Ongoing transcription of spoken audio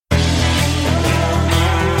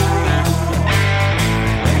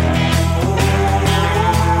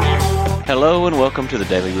Hello and welcome to the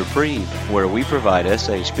Daily Reprieve, where we provide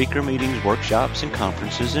SA speaker meetings, workshops, and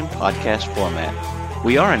conferences in podcast format.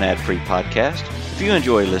 We are an ad-free podcast. If you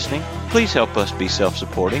enjoy listening, please help us be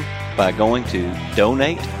self-supporting by going to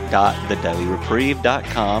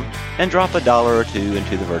donate.thedailyreprieve.com and drop $1 or $2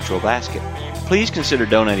 into the virtual basket. Please consider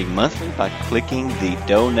donating monthly by clicking the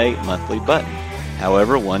Donate Monthly button.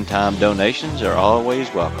 However, one-time donations are always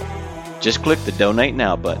welcome. Just click the Donate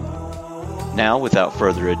Now button. Now, without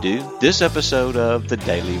further ado, this episode of the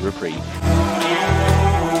Daily Reprieve.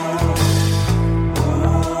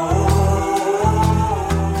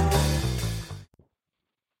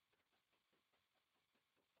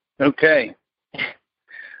 Okay.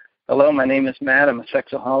 Hello, my name is Matt. I'm a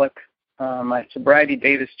sexaholic. My sobriety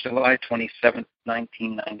date is July 27th,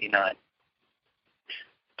 1999.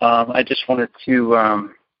 I just wanted to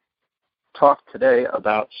talk today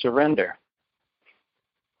about surrender.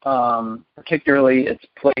 Particularly its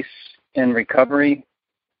place in recovery,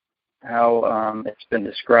 how it's been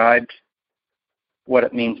described, what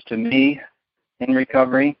it means to me in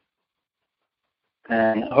recovery,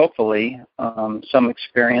 and hopefully some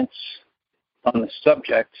experience on the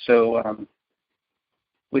subject so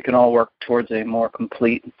we can all work towards a more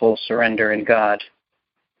complete and full surrender in God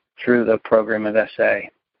through the program of SA.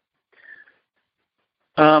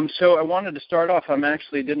 So I wanted to start off,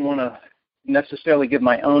 didn't want to necessarily give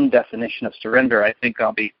my own definition of surrender. I think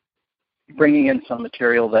I'll be bringing in some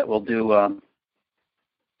material that will do a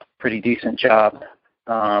pretty decent job.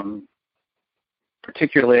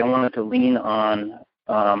 Particularly, I wanted to lean on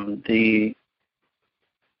the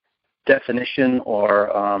definition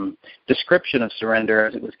or description of surrender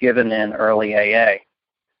as it was given in early AA.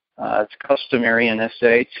 It's customary in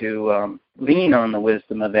SA to lean on the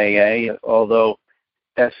wisdom of AA, although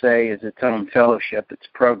SA is its own fellowship. Its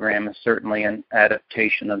program is certainly an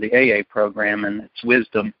adaptation of the AA program, and its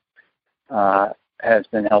wisdom has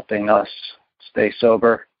been helping us stay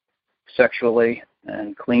sober sexually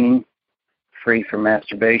and clean, free from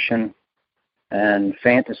masturbation and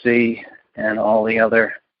fantasy and all the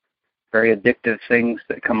other very addictive things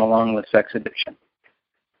that come along with sex addiction.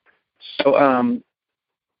 So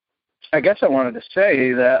I guess I wanted to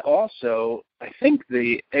say that also I think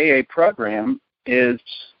the AA program is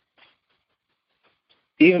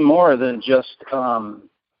even more than just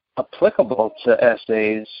applicable to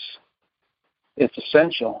SAs. It's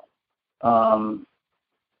essential. I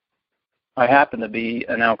happen to be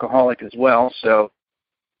an alcoholic as well, so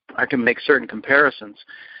I can make certain comparisons.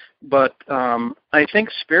 But I think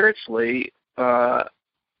spiritually,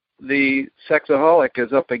 the sexaholic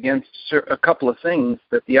is up against a couple of things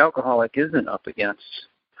that the alcoholic isn't up against.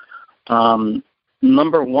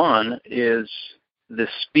 Number one is the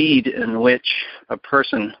speed in which a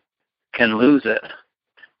person can lose it.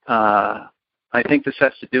 I think this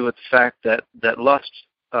has to do with the fact that lust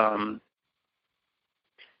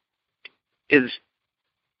is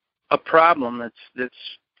a problem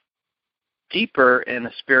that's deeper in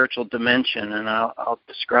a spiritual dimension, and I'll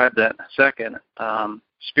describe that in a second.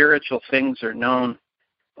 Spiritual things are known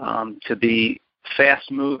to be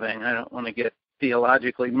fast-moving. I don't want to get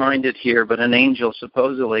theologically minded here, but an angel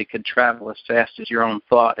supposedly could travel as fast as your own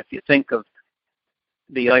thought. If you think of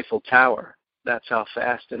the Eiffel Tower, that's how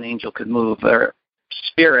fast an angel could move. Their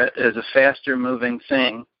spirit is a faster moving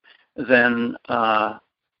thing than a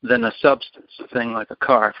substance, a thing like a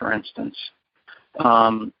car, for instance.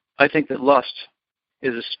 I think that lust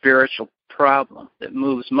is a spiritual problem that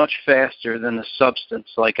moves much faster than a substance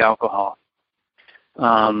like alcohol.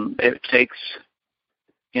 It takes,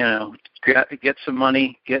 get some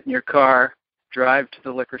money, get in your car, drive to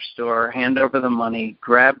the liquor store, hand over the money,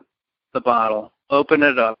 grab the bottle, open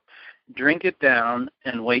it up, drink it down,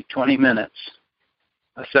 and wait 20 minutes.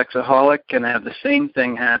 A sexaholic can have the same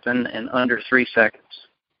thing happen in under 3 seconds.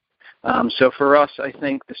 So for us, I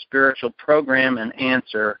think the spiritual program and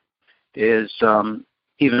answer is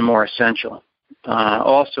even more essential.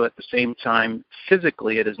 Also, at the same time,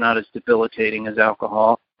 physically, it is not as debilitating as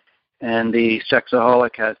alcohol, and the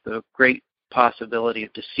sexaholic has the great possibility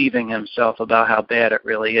of deceiving himself about how bad it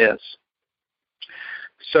really is.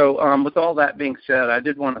 So with all that being said, I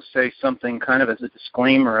did want to say something kind of as a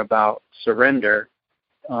disclaimer about surrender,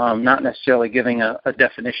 not necessarily giving a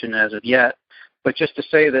definition as of yet, but just to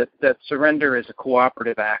say that surrender is a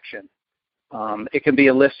cooperative action. It can be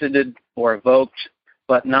elicited or evoked,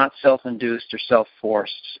 but not self-induced or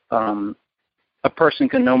self-forced. A person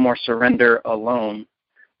can no more surrender alone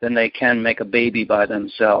than they can make a baby by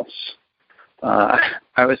themselves.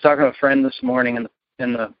 I was talking to a friend this morning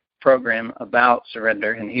in the program about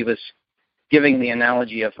surrender, and he was giving the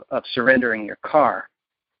analogy of surrendering your car.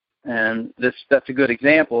 And that's a good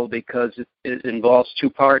example because it involves two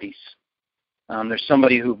parties. There's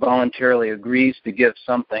somebody who voluntarily agrees to give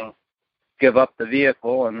up the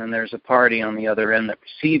vehicle, and then there's a party on the other end that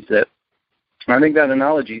receives it. I think that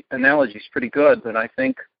analogy is pretty good, but I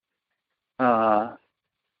think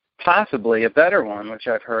possibly a better one, which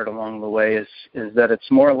I've heard along the way, is that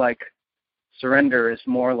it's more like surrender is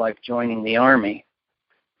more like joining the Army,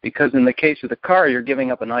 because in the case of the car, you're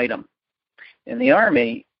giving up an item. In the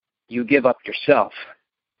Army, you give up yourself.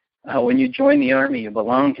 When you join the Army, you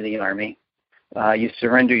belong to the Army. You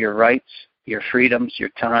surrender your rights, your freedoms, your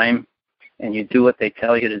time, and you do what they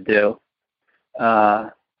tell you to do.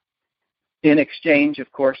 In exchange,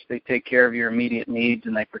 of course, they take care of your immediate needs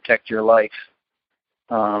and they protect your life.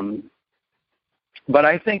 But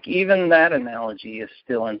I think even that analogy is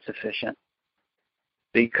still insufficient,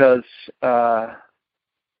 because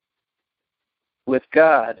with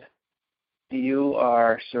God, you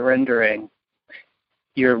are surrendering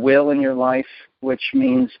your will in your life, which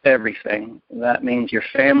means everything. That means your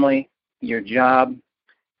family, your job,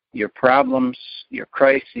 your problems, your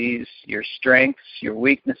crises, your strengths, your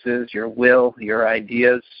weaknesses, your will, your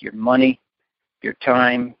ideas, your money, your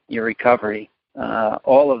time, your recovery.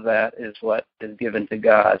 All of that is what is given to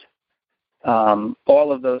God.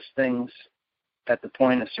 All of those things at the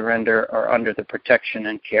point of surrender are under the protection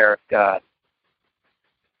and care of God.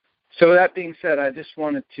 So that being said, I just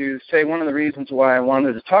wanted to say one of the reasons why I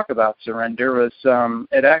wanted to talk about surrender was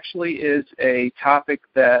it actually is a topic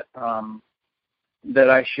that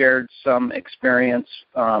I shared some experience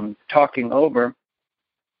talking over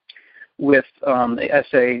with the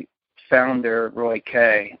SA founder, Roy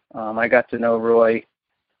Kay. I got to know Roy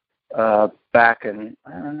back in,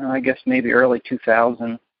 I don't know, I guess maybe early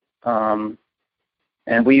 2000.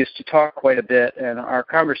 And we used to talk quite a bit, and our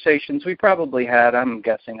conversations, we probably had, I'm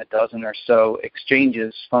guessing, a dozen or so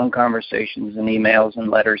exchanges, phone conversations and emails and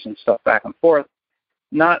letters and stuff back and forth.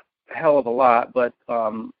 Not a hell of a lot, but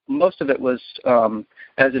most of it was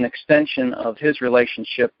as an extension of his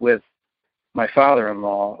relationship with my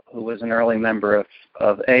father-in-law, who was an early member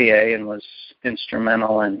of AA and was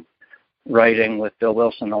instrumental in writing with Bill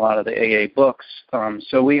Wilson a lot of the AA books.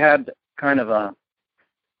 So we had kind of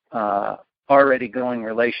a already going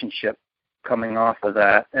relationship coming off of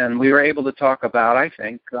that, and we were able to talk about, I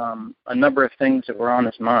think, a number of things that were on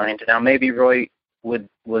his mind. Now, maybe Roy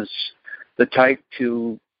was the type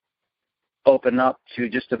to open up to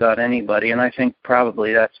just about anybody, and I think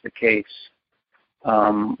probably that's the case.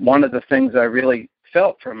 One of the things I really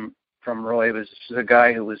felt from Roy was a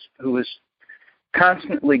guy who was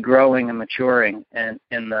constantly growing and maturing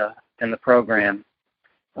in the program.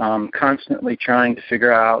 Constantly trying to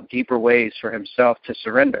figure out deeper ways for himself to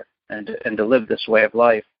surrender and to live this way of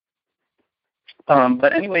life.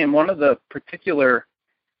 But anyway, in one of the particular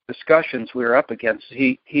discussions we were up against,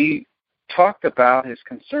 he talked about his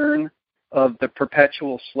concern of the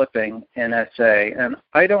perpetual slipping in SA. And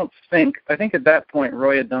I think at that point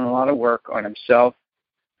Roy had done a lot of work on himself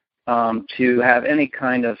to have any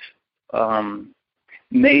kind of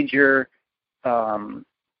major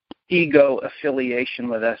ego affiliation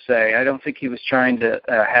with SA. I don't think he was trying to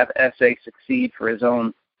have SA succeed for his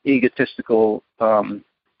own egotistical,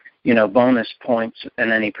 bonus points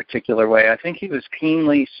in any particular way. I think he was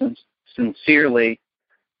keenly, sincerely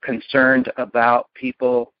concerned about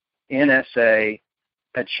people in SA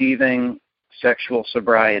achieving sexual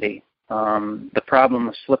sobriety. The problem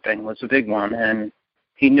of slipping was a big one, and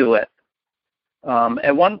he knew it.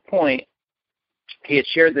 At one point, he had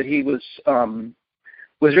shared that he was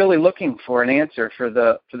really looking for an answer for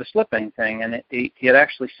the slipping thing, and he had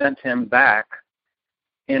actually sent him back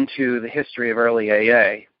into the history of early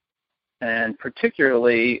AA, and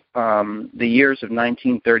particularly the years of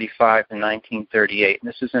 1935 to 1938. And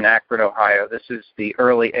this is in Akron, Ohio. This is the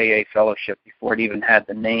early AA fellowship before it even had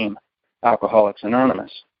the name Alcoholics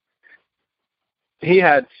Anonymous. He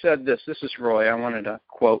had said this is Roy, I wanted to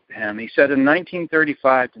quote him. He said, in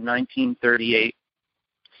 1935 to 1938,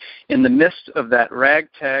 in the midst of that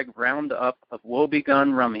ragtag roundup of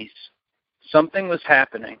woebegone rummies, something was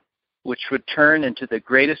happening which would turn into the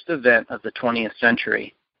greatest event of the 20th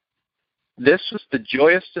century. This was the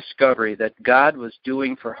joyous discovery that God was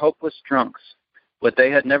doing for hopeless drunks what they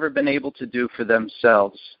had never been able to do for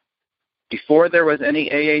themselves. Before there was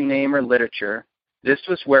any AA name or literature, this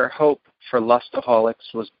was where hope for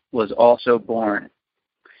lustaholics was also born.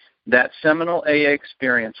 That seminal AA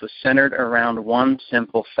experience was centered around one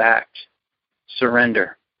simple fact: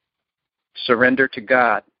 surrender. Surrender to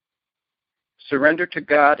God. Surrender to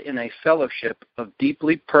God in a fellowship of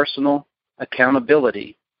deeply personal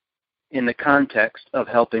accountability in the context of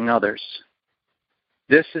helping others.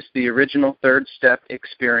 This is the original third step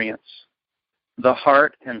experience, the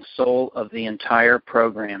heart and soul of the entire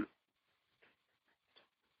program.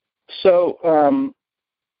 So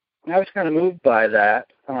I was kind of moved by that.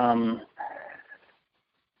 And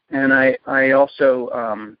I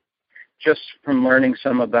also, just from learning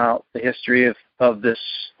some about the history of this,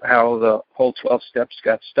 how the whole 12 steps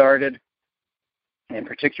got started, and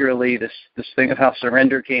particularly this thing of how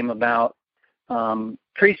surrender came about,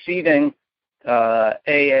 preceding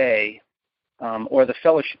AA, or the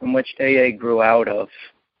fellowship in which AA grew out of,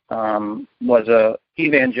 was a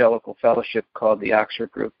evangelical fellowship called the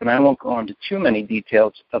Oxford Group. And I won't go into too many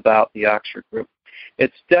details about the Oxford Group.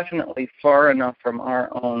 It's definitely far enough from our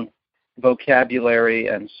own vocabulary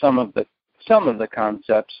and some of the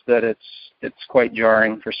concepts that it's quite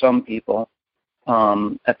jarring for some people.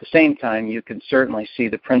 At the same time, you can certainly see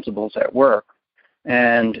the principles at work,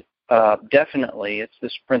 and definitely it's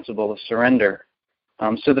this principle of surrender.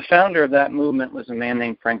 So the founder of that movement was a man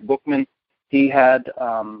named Frank Bookman. He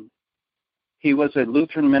was a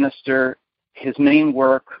Lutheran minister. His main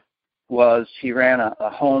work was he ran a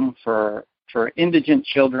home for indigent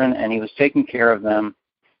children, and he was taking care of them.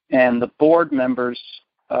 And the board members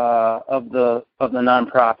of the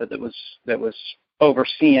nonprofit that was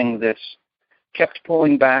overseeing this kept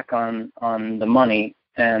pulling back on the money,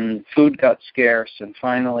 and food got scarce, and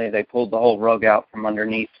finally they pulled the whole rug out from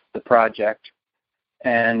underneath the project.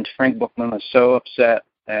 And Frank Bookman was so upset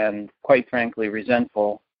and quite frankly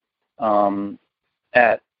resentful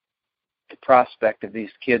at the prospect of these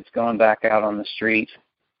kids going back out on the street.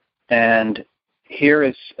 And here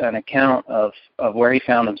is an account of where he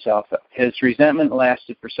found himself. His resentment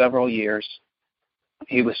lasted for several years.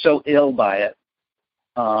 He was so ill by it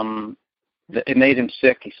that it made him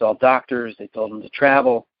sick. He saw doctors. They told him to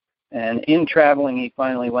travel. And in traveling, he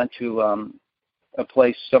finally went to a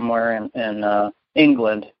place somewhere in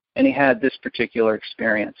England, and he had this particular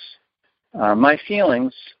experience. My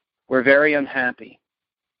feelings were very unhappy.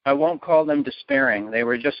 I won't call them despairing. They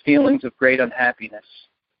were just feelings of great unhappiness.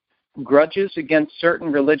 Grudges against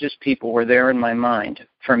certain religious people were there in my mind,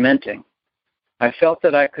 fermenting. I felt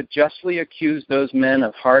that I could justly accuse those men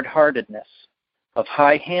of hard-heartedness, of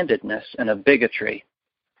high-handedness, and of bigotry.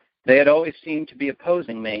 They had always seemed to be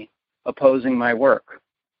opposing me, opposing my work.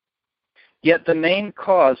 Yet the main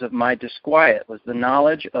cause of my disquiet was the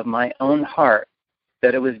knowledge of my own heart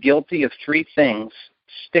that it was guilty of three things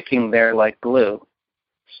sticking there like glue,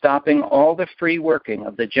 stopping all the free working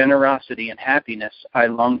of the generosity and happiness I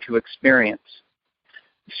longed to experience.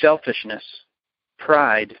 Selfishness,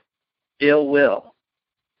 pride, ill will.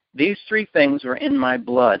 These three things were in my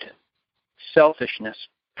blood. Selfishness,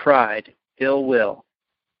 pride, ill will.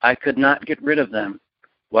 I could not get rid of them.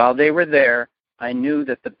 While they were there, I knew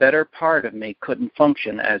that the better part of me couldn't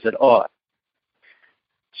function as it ought.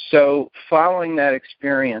 So following that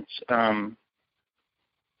experience,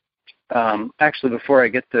 actually before I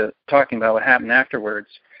get to talking about what happened afterwards,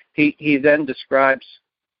 he then describes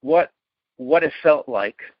what it felt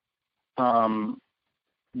like,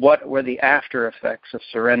 what were the after effects of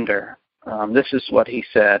surrender. This is what he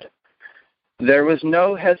said. There was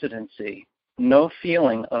no hesitancy, no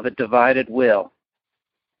feeling of a divided will,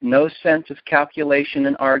 no sense of calculation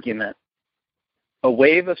and argument. A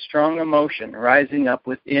wave of strong emotion rising up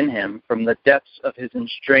within him from the depths of his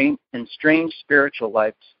estranged spiritual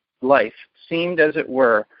life seemed, as it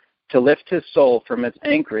were, to lift his soul from its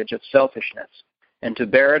anchorage of selfishness and to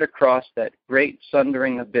bear it across that great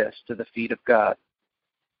sundering abyss to the feet of God.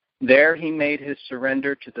 There he made his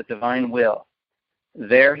surrender to the divine will.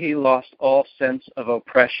 There he lost all sense of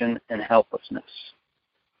oppression and helplessness.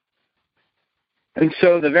 And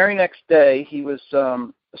so the very next day, he was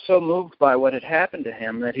so moved by what had happened to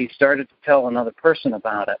him that he started to tell another person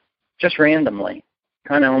about it, just randomly,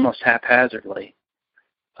 kind of almost haphazardly.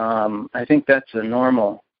 I think that's a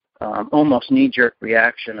normal, almost knee-jerk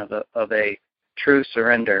reaction of a true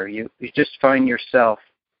surrender. You just find yourself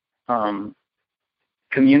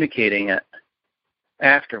communicating it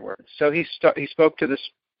afterwards. So he spoke to this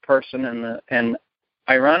person, and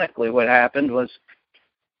ironically, what happened was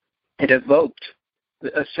it evoked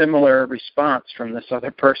a similar response from this other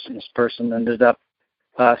person. This person ended up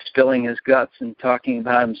spilling his guts and talking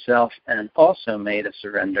about himself, and also made a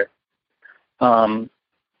surrender.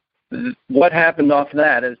 What happened off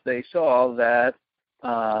that is they saw that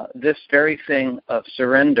this very thing of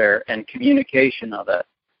surrender and communication of it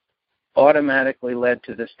automatically led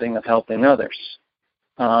to this thing of helping others.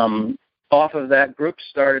 Off of that, groups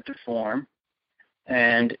started to form,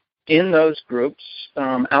 and in those groups,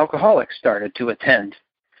 alcoholics started to attend.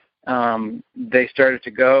 They started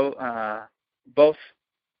to go, both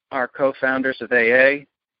our co-founders of AA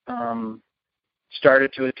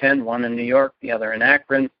started to attend, one in New York, the other in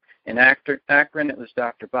Akron. In Akron, it was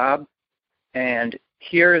Dr. Bob. And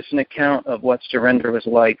here is an account of what surrender was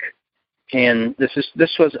like. And this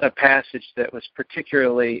was a passage that was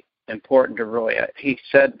particularly important to Roy. He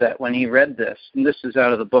said that when he read this, and this is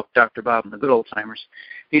out of the book Dr. Bob and the Good Old Timers,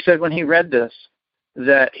 he said when he read this,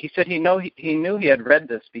 that he said he knew he had read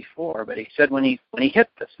this before, but he said when he hit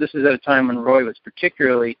this is at a time when Roy was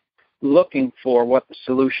particularly looking for what the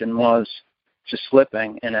solution was to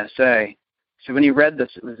slipping in SA. So when he read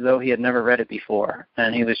this, it was as though he had never read it before,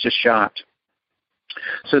 and he was just shocked.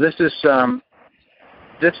 So this is an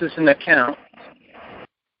account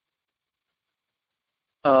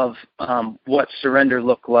of what surrender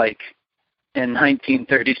looked like in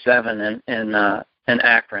 1937 in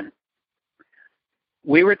Akron.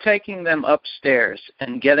 We were taking them upstairs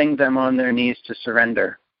and getting them on their knees to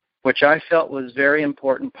surrender, which I felt was a very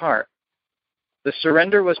important part. The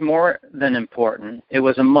surrender was more than important. It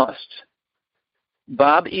was a must.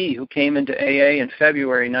 Bob E., who came into AA in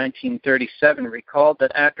February 1937, recalled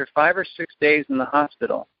that after 5 or 6 days in the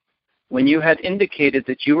hospital, when you had indicated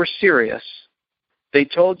that you were serious, they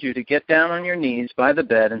told you to get down on your knees by the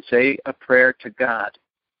bed and say a prayer to God,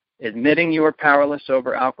 admitting you were powerless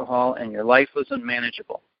over alcohol and your life was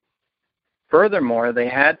unmanageable. Furthermore, they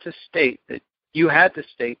had to state that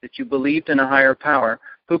you believed in a higher power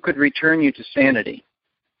who could return you to sanity.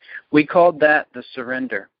 We called that the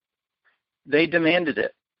surrender. They demanded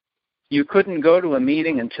it. You couldn't go to a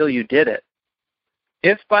meeting until you did it.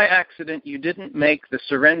 If by accident you didn't make the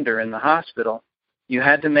surrender in the hospital, you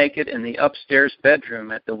had to make it in the upstairs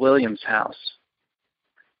bedroom at the Williams house.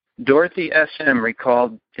 Dorothy S.M.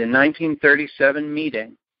 recalled the 1937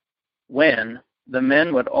 meeting when the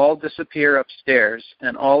men would all disappear upstairs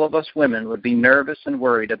and all of us women would be nervous and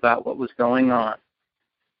worried about what was going on.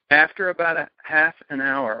 After about a half an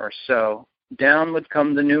hour or so, down would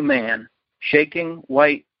come the new man, shaking,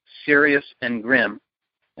 white, serious, and grim,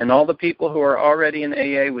 and all the people who were already in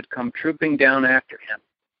AA would come trooping down after him.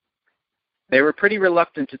 They were pretty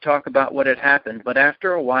reluctant to talk about what had happened, but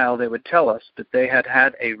after a while they would tell us that they had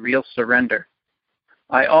had a real surrender.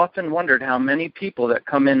 I often wondered how many people that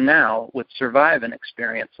come in now would survive an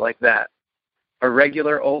experience like that. A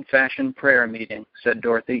regular old-fashioned prayer meeting, said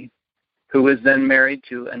Dorothy, who was then married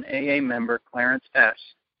to an AA member, Clarence S.,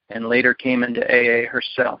 and later came into AA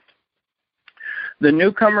herself. The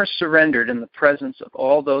newcomers surrendered in the presence of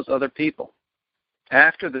all those other people.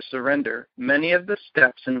 After the surrender, many of the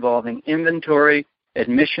steps involving inventory,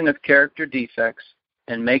 admission of character defects,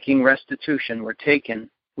 and making restitution were taken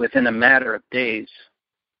within a matter of days.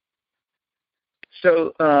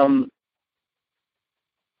 So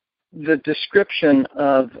the description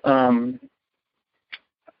of, I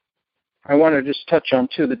want to just touch on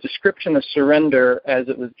too, the description of surrender as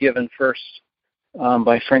it was given first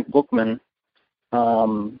by Frank Bookman.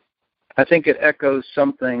 I think it echoes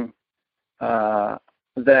something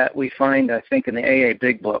that we find, I think, in the AA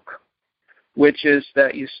Big Book, which is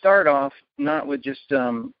that you start off not with just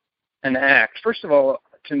an act. First of all,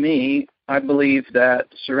 to me, I believe that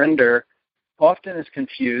surrender often is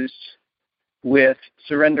confused with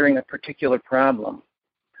surrendering a particular problem.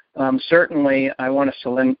 Certainly, I want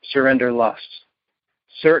to surrender lust.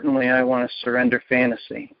 Certainly, I want to surrender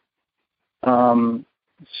fantasy.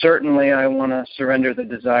 Certainly, I want to surrender the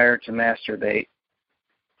desire to masturbate.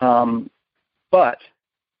 But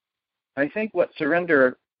I think what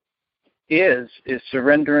surrender is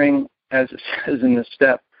surrendering, as it says in the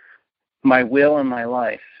step, my will and my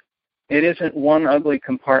life. It isn't one ugly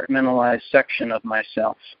compartmentalized section of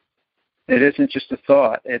myself. It isn't just a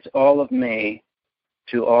thought. It's all of me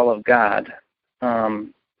to all of God.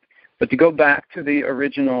 But to go back to the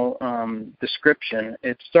original description,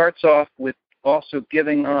 it starts off with also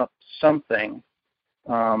giving up something.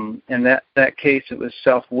 In that case, it was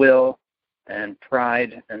self-will and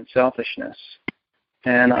pride and selfishness.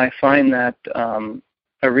 And I find that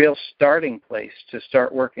a real starting place to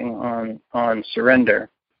start working on surrender.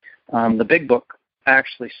 The Big Book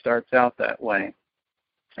actually starts out that way.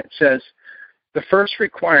 It says, the first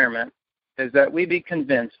requirement is that we be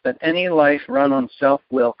convinced that any life run on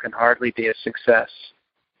self-will can hardly be a success.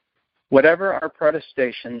 Whatever our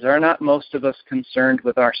protestations, are not most of us concerned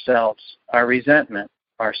with ourselves, our resentment,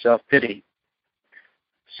 our self-pity.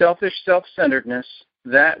 Selfish self-centeredness,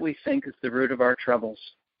 that we think is the root of our troubles.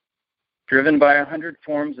 Driven by 100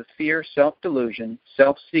 forms of fear, self-delusion,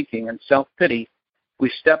 self-seeking, and self-pity, we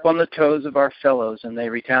step on the toes of our fellows and they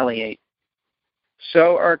retaliate.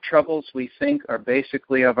 So our troubles, we think, are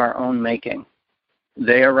basically of our own making.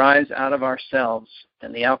 They arise out of ourselves,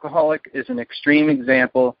 and the alcoholic is an extreme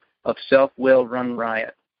example of self-will run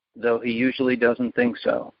riot, though he usually doesn't think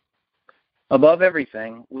so. Above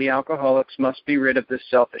everything, we alcoholics must be rid of this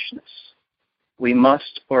selfishness. We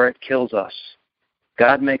must, or it kills us.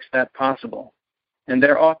 God makes that possible, and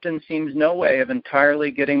there often seems no way of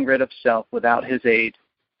entirely getting rid of self without his aid.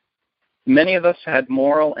 Many of us had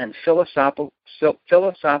moral and philosophical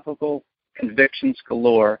convictions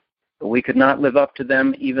galore, but we could not live up to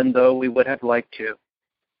them even though we would have liked to.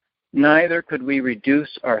 Neither could we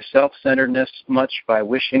reduce our self-centeredness much by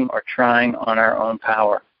wishing or trying on our own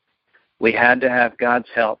power. We had to have God's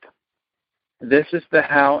help. This is the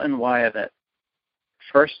how and why of it.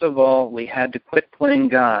 First of all, we had to quit playing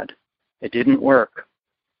God. It didn't work.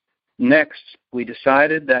 Next, we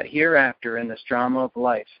decided that hereafter in this drama of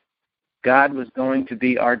life, God was going to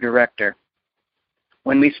be our director.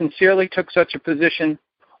 When we sincerely took such a position,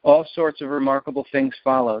 all sorts of remarkable things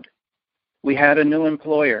followed. We had a new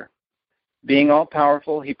employer. Being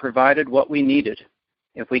all-powerful, he provided what we needed,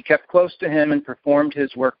 if we kept close to him and performed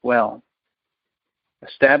his work well.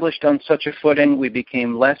 Established on such a footing, we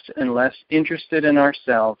became less and less interested in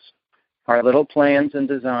ourselves, our little plans and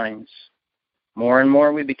designs. More and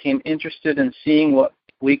more we became interested in seeing what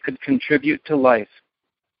we could contribute to life.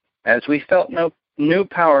 As we felt new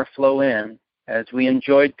power flow in, as we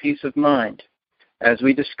enjoyed peace of mind, as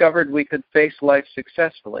we discovered we could face life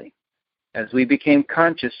successfully, as we became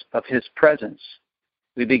conscious of his presence,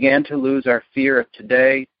 we began to lose our fear of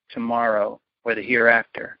today, tomorrow, or the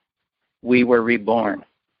hereafter. We were reborn.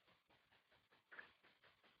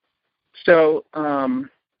 So,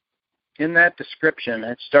 in that description,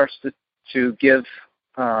 it starts to give,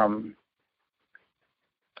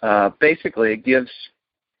 basically, it gives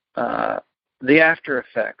the after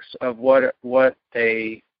effects of what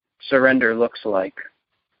a surrender looks like.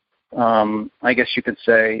 I guess you could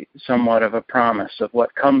say somewhat of a promise of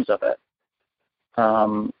what comes of it.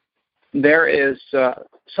 There is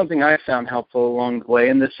something I found helpful along the way,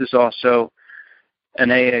 and this is also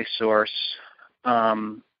an AA source,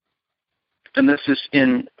 and this is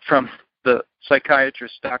from the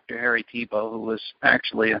psychiatrist Dr. Harry Tiebout, who was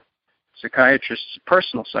actually a psychiatrist,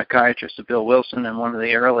 personal psychiatrist of Bill Wilson, and one of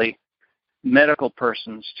the early medical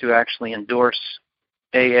persons to actually endorse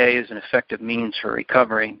AA as an effective means for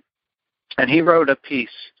recovery. And he wrote a piece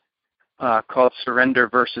called Surrender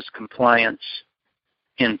versus Compliance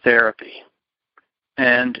in Therapy.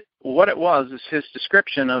 And what it was is his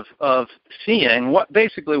description of seeing what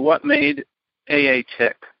made AA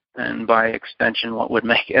tick, and by extension what would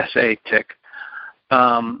make SA tick.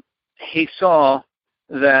 He saw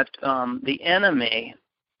that the enemy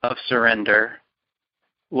of surrender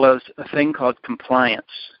was a thing called compliance.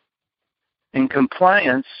 And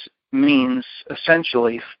compliance means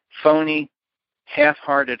essentially phony,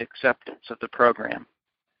 half-hearted acceptance of the program,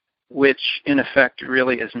 which in effect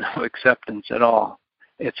really is no acceptance at all.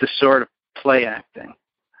 It's a sort of play acting.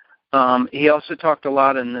 He also talked a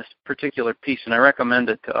lot in this particular piece, and I recommend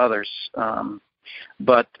it to others,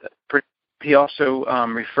 but he also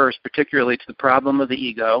refers particularly to the problem of the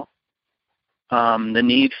ego, the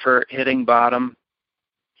need for hitting bottom,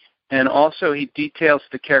 and also he details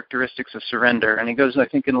the characteristics of surrender, and he goes, I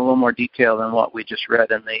think, in a little more detail than what we just read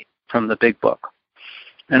from the big book.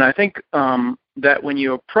 And I think that when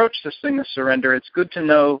you approach this thing of surrender, it's good to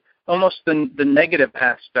know almost the negative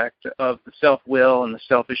aspect of the self-will and the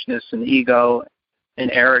selfishness and the ego and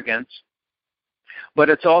arrogance. But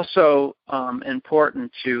it's also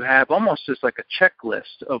important to have almost as like a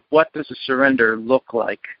checklist of what does a surrender look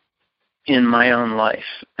like in my own life.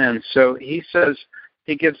 And so he says,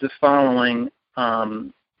 he gives the following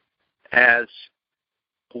as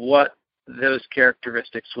what those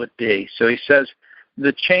characteristics would be. So he says,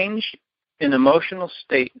 the change in emotional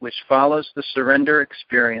state which follows the surrender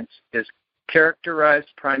experience is characterized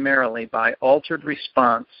primarily by altered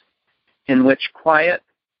response in which quiet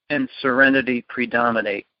and serenity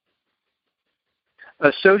predominate.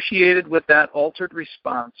 Associated with that altered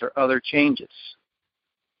response are other changes.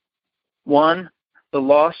 1, the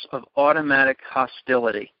loss of automatic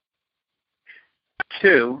hostility.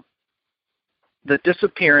 2, the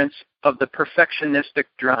disappearance of the perfectionistic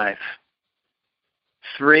drive.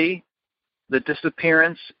 3, the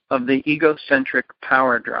disappearance of the egocentric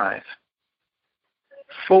power drive.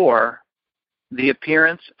 4, the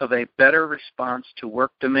appearance of a better response to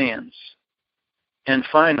work demands. And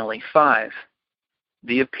finally, 5,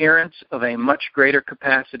 the appearance of a much greater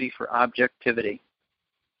capacity for objectivity.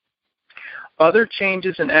 Other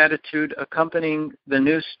changes in attitude accompanying the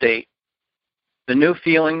new state, the new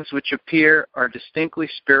feelings which appear are distinctly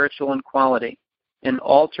spiritual in quality and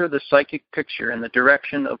alter the psychic picture in the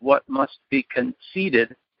direction of what must be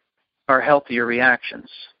conceded are healthier reactions.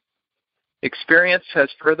 Experience has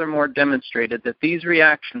furthermore demonstrated that these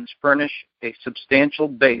reactions furnish a substantial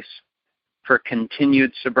base for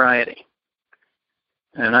continued sobriety.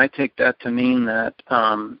 And I take that to mean that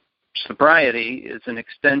sobriety is an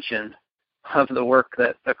extension of the work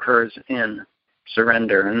that occurs in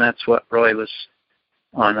surrender, and that's what Roy was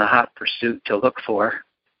on a hot pursuit to look for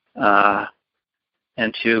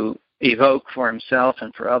and to evoke for himself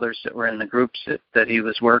and for others that were in the groups that he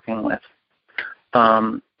was working with.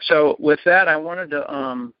 So with that, I wanted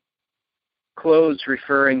to close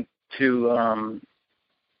referring to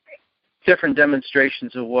different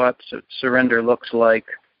demonstrations of what surrender looks like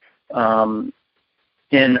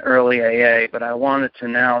in early AA, but I wanted to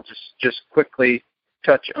now just quickly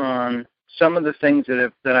touch on some of the things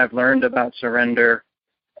that I've learned about surrender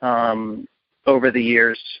over the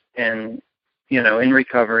years in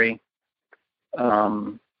recovery.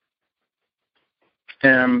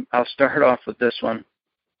 And I'll start off with this one.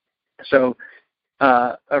 So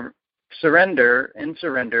in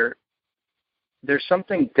surrender, there's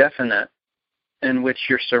something definite in which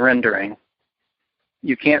you're surrendering.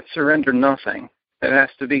 You can't surrender nothing. It has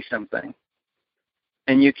to be something.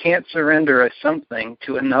 And you can't surrender a something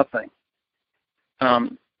to a nothing.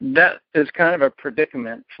 That is kind of a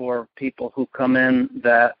predicament for people who come in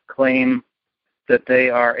that claim that they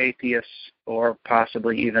are atheists or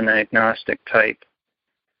possibly even an agnostic type.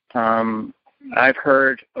 I've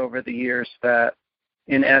heard over the years that,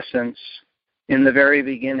 in essence, in the very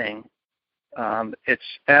beginning,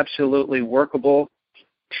 it's absolutely workable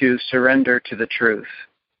to surrender to the truth.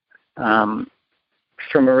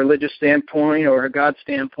 From a religious standpoint or a God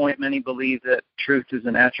standpoint, many believe that truth is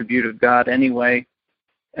an attribute of God anyway,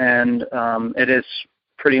 and it is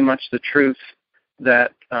pretty much the truth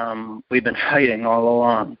that we've been hiding all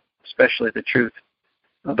along, especially the truth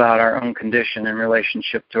about our own condition in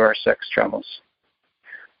relationship to our sex troubles.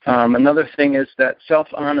 Another thing is that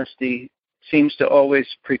self-honesty seems to always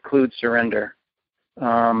preclude surrender.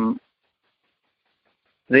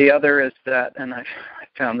 The other is that, and I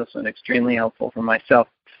found this one extremely helpful for myself,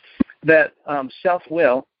 that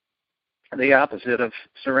self-will, the opposite of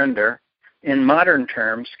surrender, in modern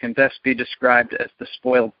terms can best be described as the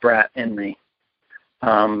spoiled brat in me.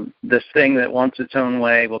 This thing that wants its own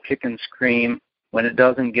way, will kick and scream when it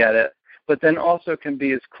doesn't get it, but then also can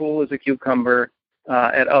be as cool as a cucumber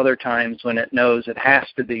at other times when it knows it has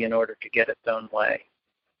to be in order to get its own way.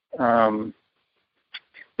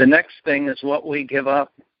 The next thing is what we give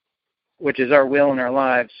up, which is our will in our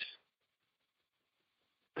lives.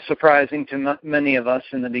 Surprising to many of us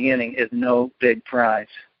in the beginning is no big prize.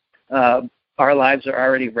 Our lives are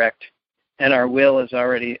already wrecked, and our will is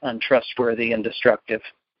already untrustworthy and destructive.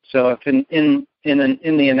 So if in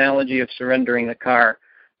the analogy of surrendering the car,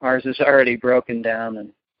 ours is already broken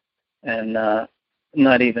down and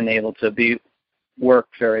not even able to work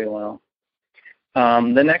very well.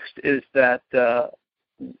 The next is that the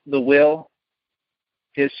will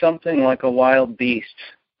is something like a wild beast.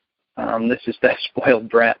 This is that spoiled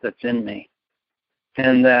brat that's in me,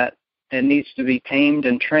 and that it needs to be tamed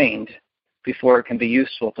and trained before it can be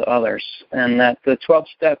useful to others, and that the 12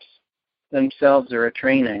 steps themselves are a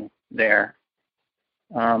training there.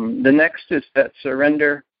 The next is that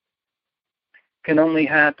surrender can only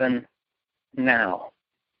happen now.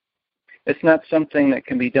 It's not something that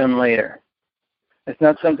can be done later. It's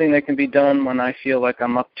not something that can be done when I feel like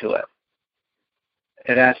I'm up to it.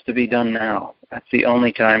 It has to be done now. That's the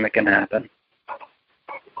only time it can happen.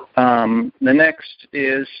 The next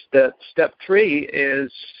is that step 3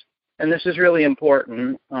 is, and this is really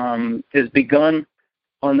important, is begun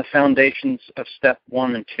on the foundations of step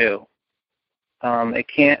 1 and 2.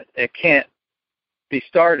 It can't be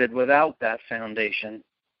started without that foundation.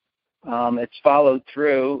 It's followed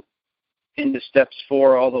through into steps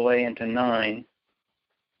 4 all the way into 9,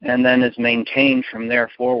 and then is maintained from there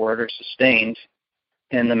forward or sustained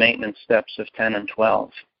in the maintenance steps of 10 and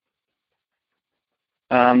 12.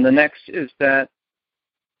 The next is that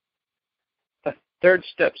a third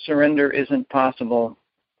step surrender isn't possible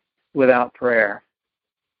without prayer.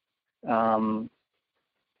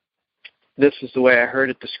 This is the way I heard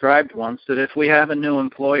it described once, that if we have a new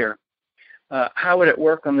employer, how would it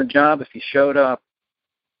work on the job if you showed up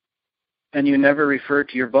and you never referred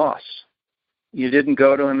to your boss? You didn't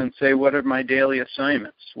go to him and say, what are my daily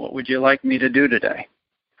assignments? What would you like me to do today?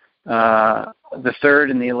 The third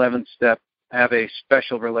and the 11th step have a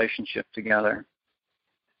special relationship together.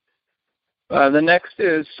 The next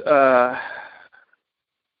is,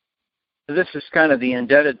 this is kind of the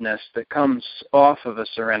indebtedness that comes off of a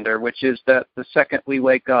surrender, which is that the second we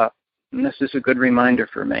wake up, and this is a good reminder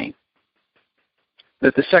for me,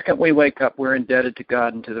 that the second we wake up, we're indebted to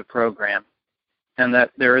God and to the program, and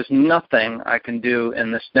that there is nothing I can do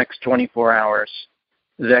in this next 24 hours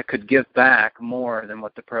that could give back more than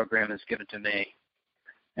what the program has given to me,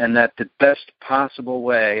 and that the best possible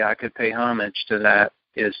way I could pay homage to that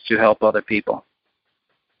is to help other people.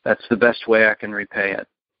 That's the best way I can repay it.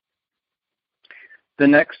 The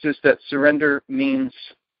next is that surrender means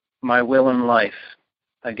my will in life.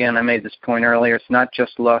 Again, I made this point earlier. It's not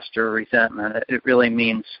just lust or resentment. It really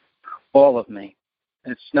means all of me.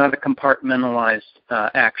 It's not a compartmentalized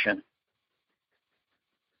action.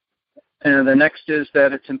 And the next is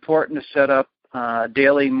that it's important to set up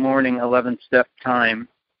daily morning 11-step time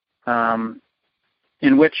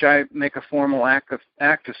in which I make a formal act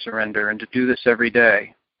of surrender, and to do this every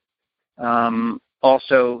day.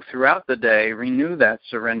 Also, throughout the day, renew that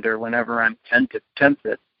surrender whenever I'm tempted.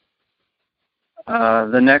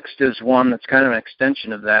 The next is one that's kind of an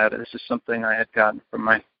extension of that. This is something I had gotten from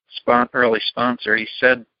my early sponsor. He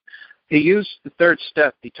said, he used the third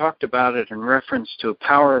step. He talked about it in reference to a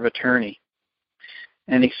power of attorney.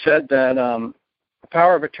 And he said that a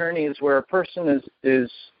power of attorney is where a person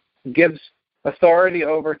gives authority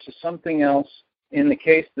over to something else in the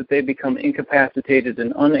case that they become incapacitated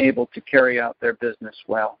and unable to carry out their business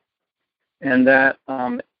well. And that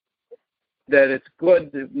it's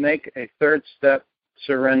good to make a third step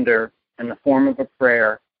surrender in the form of a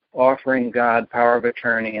prayer, offering God power of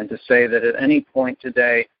attorney, and to say that at any point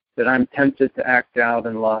today that I'm tempted to act out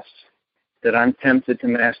in lust, that I'm tempted to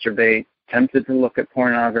masturbate, tempted to look at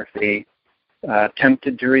pornography,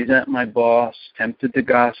 tempted to resent my boss, tempted to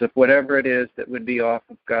gossip, whatever it is that would be off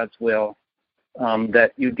of God's will,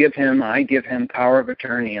 that I give him power of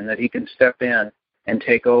attorney, and that he can step in and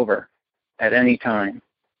take over at any time.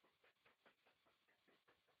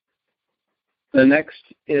 The next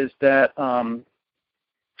is that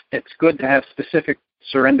it's good to have specific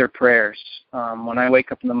surrender prayers. When I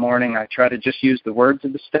wake up in the morning, I try to just use the words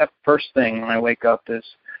of the step. First thing when I wake up is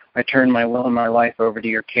I turn my will and my life over to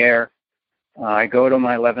your care. I go to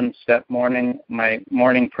my 11-step my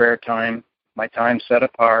morning prayer time, my time set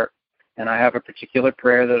apart, and I have a particular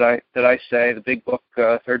prayer that I say. The Big Book,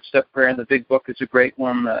 third step prayer in the Big Book is a great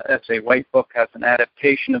one. The S.A. White Book has an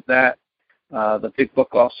adaptation of that. The Big Book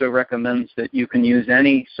also recommends that you can use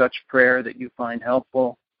any such prayer that you find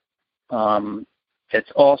helpful.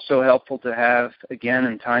 It's also helpful to have, again,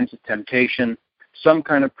 in times of temptation, some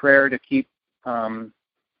kind of prayer to keep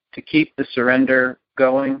the surrender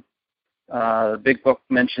going. The Big Book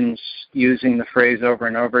mentions using the phrase over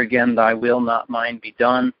and over again, "Thy will, not mine, be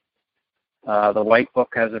done." The White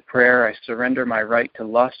Book has a prayer, "I surrender my right to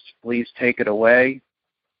lust, please take it away."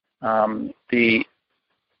 The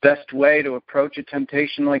best way to approach a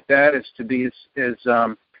temptation like that is to be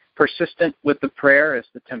as persistent with the prayer as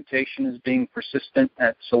the temptation is being persistent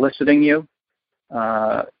at soliciting you.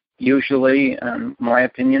 Usually, in my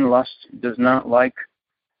opinion, lust does not like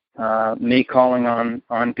me calling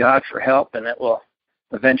on God for help, and it will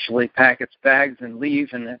eventually pack its bags and leave,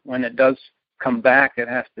 and when it does come back, it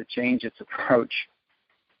has to change its approach.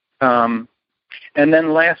 And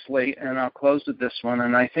then lastly, and I'll close with this one,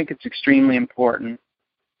 and I think it's extremely important,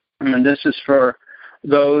 and this is for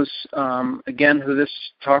those, again, who this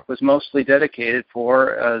talk was mostly dedicated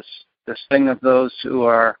for, as this thing of those who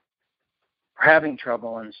are having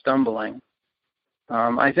trouble and stumbling.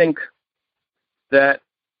 I think that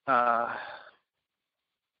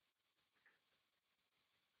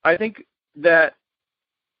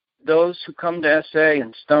those who come to SA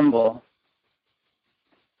and stumble,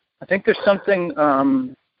 I think there's something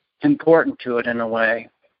important to it in a way.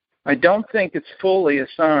 I don't think it's fully a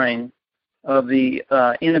sign of the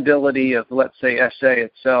inability of, let's say, SA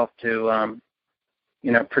itself to,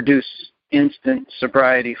 produce instant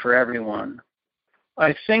sobriety for everyone.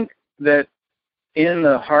 I think that in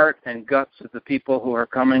the heart and guts of the people who are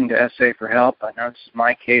coming to SA for help, I know this is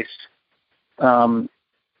my case,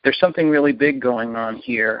 there's something really big going on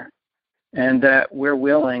here, and that we're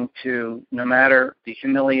willing to, no matter the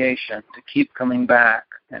humiliation, to keep coming back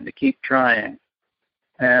and to keep trying.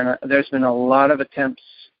 And there's been a lot of attempts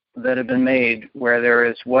that have been made where there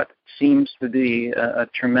is what seems to be a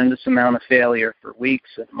tremendous amount of failure for weeks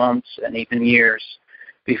and months and even years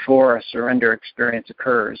before a surrender experience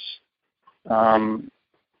occurs. I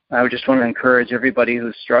would just want to encourage everybody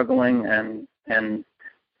who's struggling and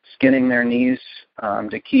skinning their knees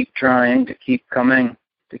to keep trying, to keep coming,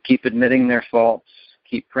 to keep admitting their faults,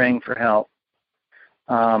 keep praying for help.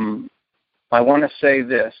 I want to say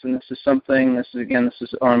this, and this is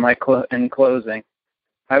on my in closing.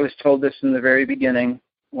 I was told this in the very beginning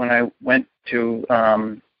when I went to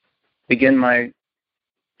begin my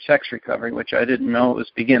sex recovery, which I didn't know it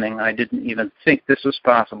was beginning. I didn't even think this was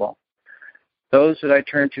possible. Those that I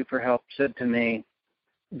turned to for help said to me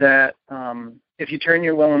that if you turn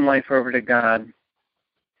your will and life over to God,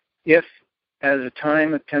 if at a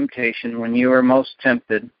time of temptation when you are most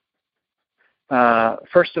tempted,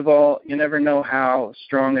 first of all, you never know how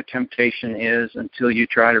strong a temptation is until you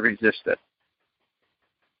try to resist it.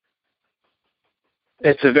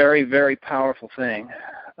 It's a very, very powerful thing.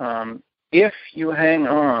 If you hang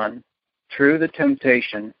on through the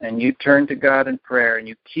temptation and you turn to God in prayer and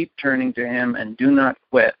you keep turning to Him and do not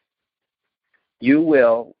quit, you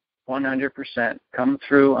will 100% come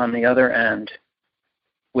through on the other end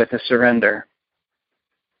with a surrender.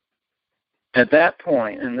 At that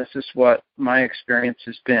point, and this is what my experience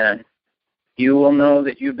has been, you will know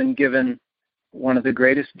that you've been given one of the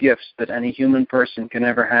greatest gifts that any human person can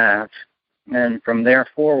ever have. And from there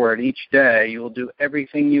forward, each day, you will do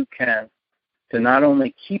everything you can to not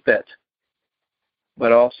only keep it,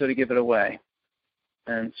 but also to give it away.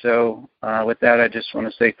 And so with that, I just want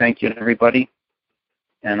to say thank you to everybody,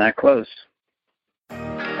 and I close.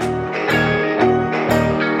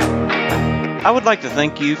 I would like to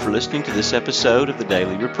thank you for listening to this episode of the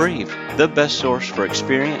Daily Reprieve, the best source for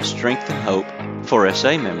experience, strength, and hope for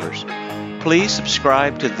SA members. Please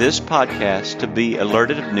subscribe to this podcast to be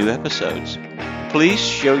alerted of new episodes. Please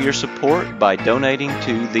show your support by donating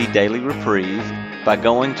to the Daily Reprieve by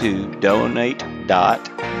going to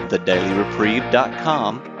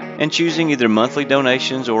donate.thedailyreprieve.com and choosing either monthly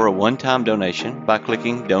donations or a one-time donation by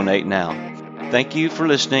clicking Donate Now. Thank you for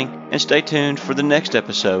listening, and stay tuned for the next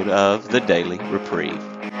episode of The Daily Reprieve.